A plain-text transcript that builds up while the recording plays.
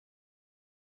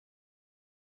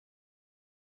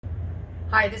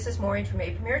Hi, this is Maureen from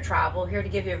A Premier Travel, here to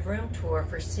give you a room tour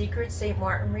for Secret St.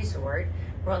 Martin Resort.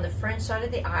 We're on the French side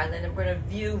of the island and we're going to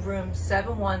view room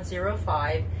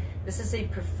 7105. This is a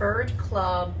preferred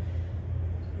club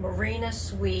Marina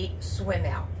suite swim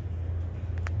out.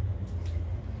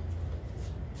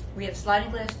 We have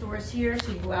sliding glass doors here,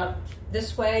 so you go out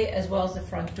this way as well as the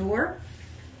front door.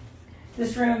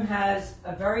 This room has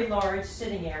a very large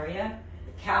sitting area,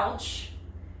 couch.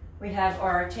 We have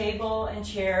our table and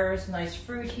chairs, nice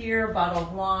fruit here, a bottle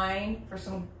of wine for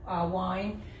some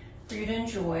wine for you to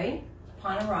enjoy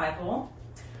upon arrival.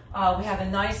 We have a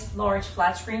nice large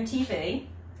flat screen TV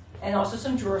and also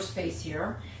some drawer space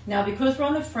here. Now, because we're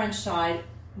on the French side,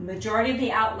 majority of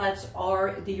the outlets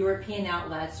are the European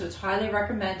outlets, so it's highly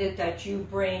recommended that you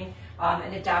bring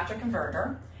an adapter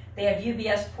converter. They have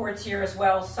UBS ports here as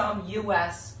well as some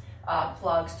US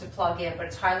plugs to plug in, but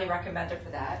it's highly recommended for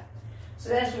that.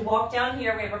 So as we walk down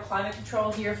here, we have our climate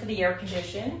control here for the air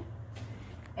condition.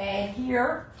 And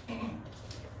here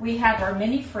we have our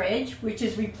mini fridge, which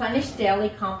is replenished daily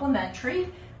complimentary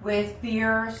with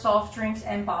beer, soft drinks,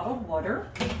 and bottled water.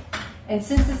 And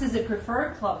since this is a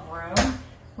preferred club room,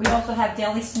 we also have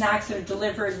daily snacks that are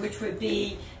delivered, which would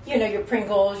be, you know, your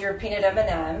Pringles, your peanut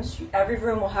M&Ms. Every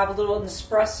room will have a little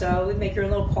Nespresso. Make your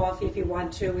little coffee if you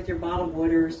want to with your bottled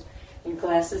waters and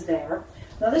glasses there.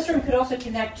 Now this room could also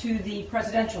connect to the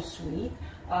presidential suite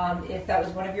if that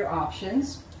was one of your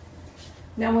options.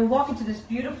 Now when we walk into this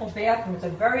beautiful bathroom, it's a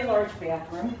very large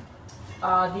bathroom.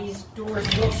 These doors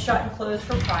will shut and close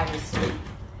for privacy.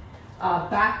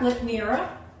 Backlit mirror,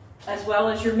 as well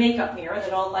as your makeup mirror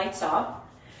that all lights up.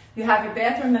 You have your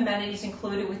bathroom amenities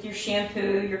included with your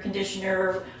shampoo, your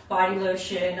conditioner, body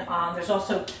lotion. There's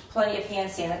also plenty of hand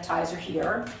sanitizer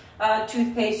here.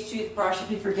 Toothpaste, toothbrush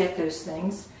if you forget those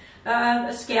things.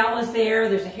 A scale is there.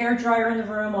 There's a hair dryer in the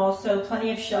room also,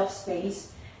 plenty of shelf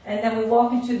space. And then we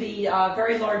walk into the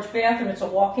very large bathroom. It's a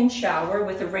walk-in shower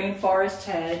with a rainforest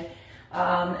head.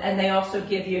 And they also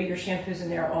give you your shampoos in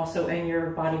there also and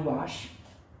your body wash.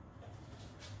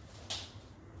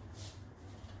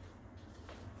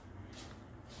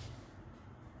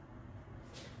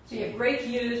 So you have great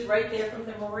views right there from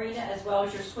the marina as well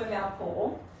as your swim out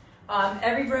pool.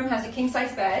 Every room has a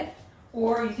king-size bed,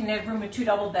 or you can have room with 2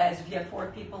 double beds if you have 4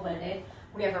 people in it.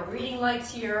 We have our reading lights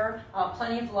here,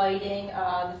 plenty of lighting,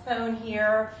 the phone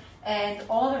here, and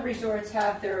all the resorts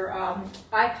have their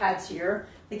iPads here.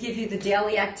 They give you the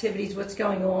daily activities, what's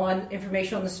going on,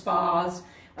 information on the spas,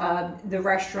 the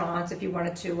restaurants, if you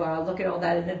wanted to look at all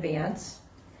that in advance.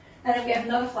 And then we have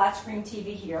another flat screen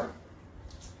TV here.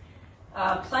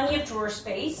 Plenty of drawer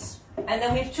space, and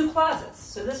then we have 2 closets.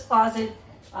 So this closet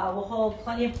will hold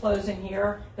plenty of clothes in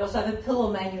here. We also have a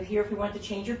pillow menu here if you want to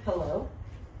change your pillow.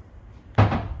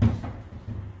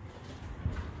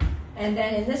 And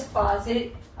then in this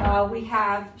closet, we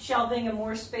have shelving and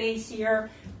more space here.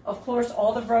 Of course,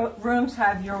 all the rooms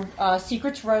have your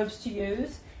secrets robes to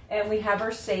use, and we have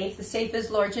our safe. The safe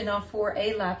is large enough for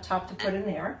a laptop to put in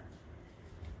there.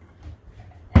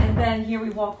 And then here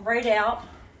we walk right out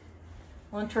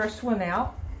onto our swim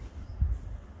out.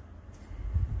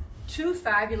 2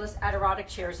 fabulous Adirondack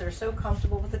chairs that are so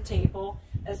comfortable with the table,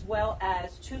 as well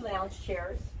as 2 lounge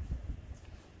chairs.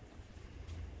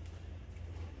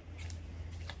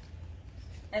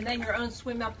 And then your own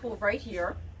swim out pool right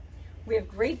here. We have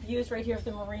great views right here of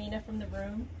the marina from the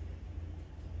room.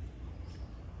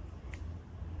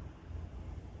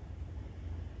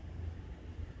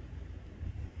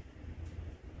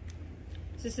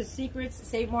 This is Secret's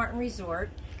St. Martin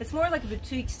Resort. It's more like a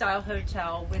boutique style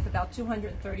hotel with about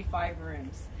 235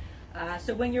 rooms.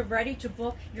 So when you're ready to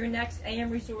book your next AM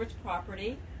Resorts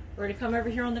property or to come over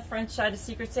here on the French side of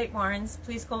Secret St. Martin's,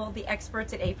 please call the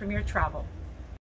experts at A Premier Travel.